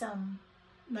nice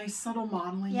nice subtle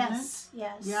modeling in it.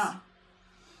 Yes. Yeah.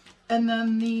 And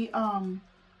then the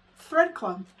Thread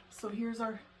Club. So here's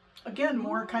our, again,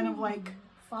 more kind of like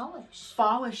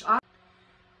fallish.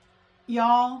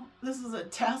 Y'all, this is a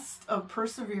test of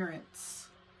perseverance.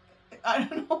 I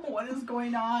don't know what is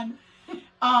going on.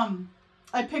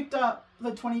 I picked up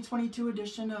the 2022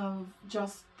 edition of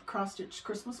Just Cross Stitch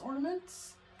Christmas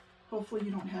Ornaments. Hopefully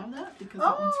you don't have that because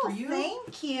that one's for you.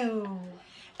 Thank you.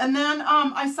 And then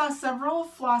I saw several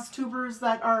floss tubers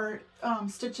that are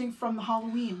stitching from the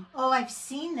Halloween. Oh, I've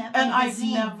seen that And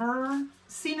magazine. I've never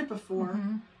seen it before.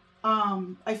 Mm-hmm.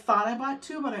 I thought I bought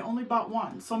two, but I only bought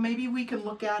one. So maybe we can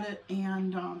look at it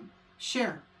and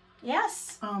share.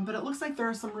 Yes. But it looks like there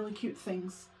are some really cute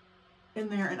things in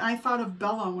there. And I thought of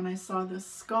Bella when I saw this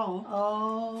skull.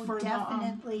 Oh, for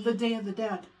definitely. The Day of the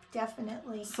Dead.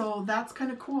 Definitely. So that's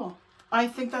kind of cool. I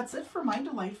think that's it for my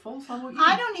delightfuls. How about you?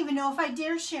 I don't even know if I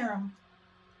dare share them.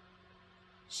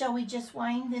 Shall we just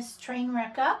wind this train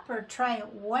wreck up or try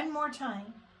it one more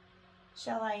time?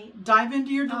 Shall I? Dive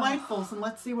into your delightfuls and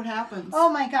let's see what happens. Oh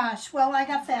my gosh. Well, I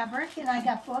got fabric and I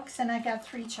got books and I got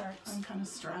 3 charts. I'm kind of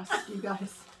stressed, you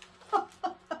guys.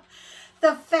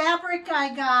 The fabric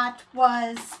I got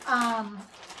was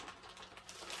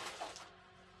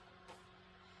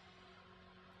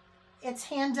it's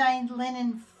hand-dyed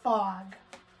linen fog.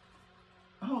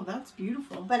 Oh, that's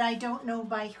beautiful. But I don't know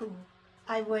by who.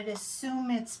 I would assume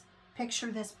it's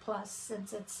Picture This Plus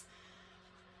since it's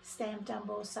stamped on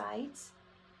both sides.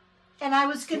 And I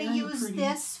was going to use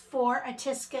this for a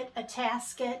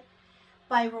Tasket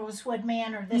by Rosewood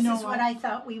Manor. This is what I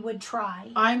thought we would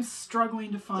try. I'm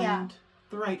struggling to find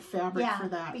the right fabric for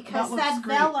that. Because that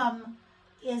vellum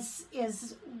is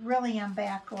really on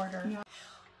back order. Yeah.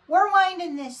 We're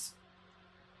winding this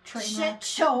Train shit wreck.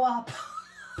 show up.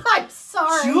 I'm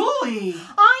sorry. Julie!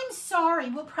 I'm sorry.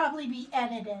 We'll probably be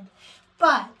edited.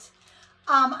 But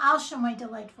I'll show my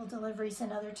delightful deliveries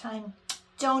another time.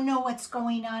 Don't know what's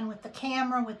going on with the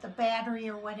camera, with the battery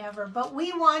or whatever. But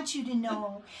we want you to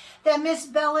know that Miss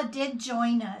Bella did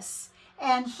join us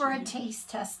and for a taste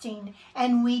testing.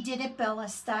 And we did it Bella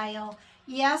style.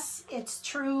 Yes, it's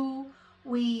true.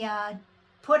 We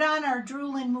put on our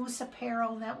Droolin' Moose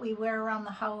apparel that we wear around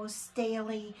the house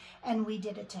daily. And we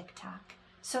did a TikTok.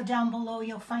 So down below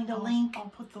you'll find a link. I'll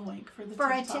put the link for the TikTok.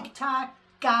 For a TikTok.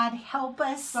 God help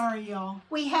us. Sorry, y'all.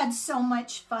 We had so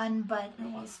much fun, but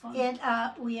it was fun.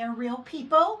 We are real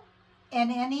people,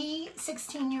 and any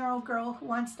 16-year-old girl who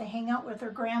wants to hang out with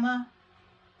her grandma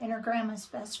and her grandma's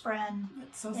best friend,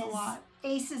 it says a lot.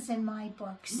 Aces in my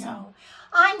book. So yeah.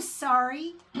 I'm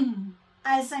sorry,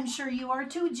 as I'm sure you are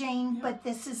too, Jane. Yep. But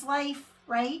this is life,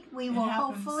 right? We will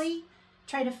hopefully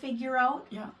try to figure out.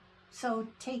 Yeah. So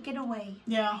take it away.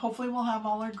 Yeah, hopefully we'll have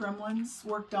all our gremlins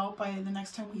worked out by the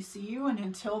next time we see you. And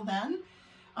until then,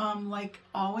 like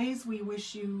always, we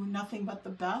wish you nothing but the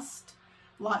best.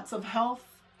 Lots of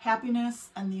health, happiness,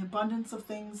 and the abundance of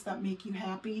things that make you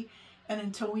happy. And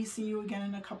until we see you again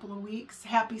in a couple of weeks,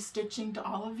 happy stitching to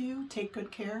all of you. Take good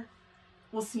care.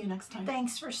 We'll see you next time.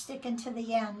 Thanks for sticking to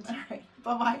the end. All right.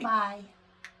 Bye-bye. Bye.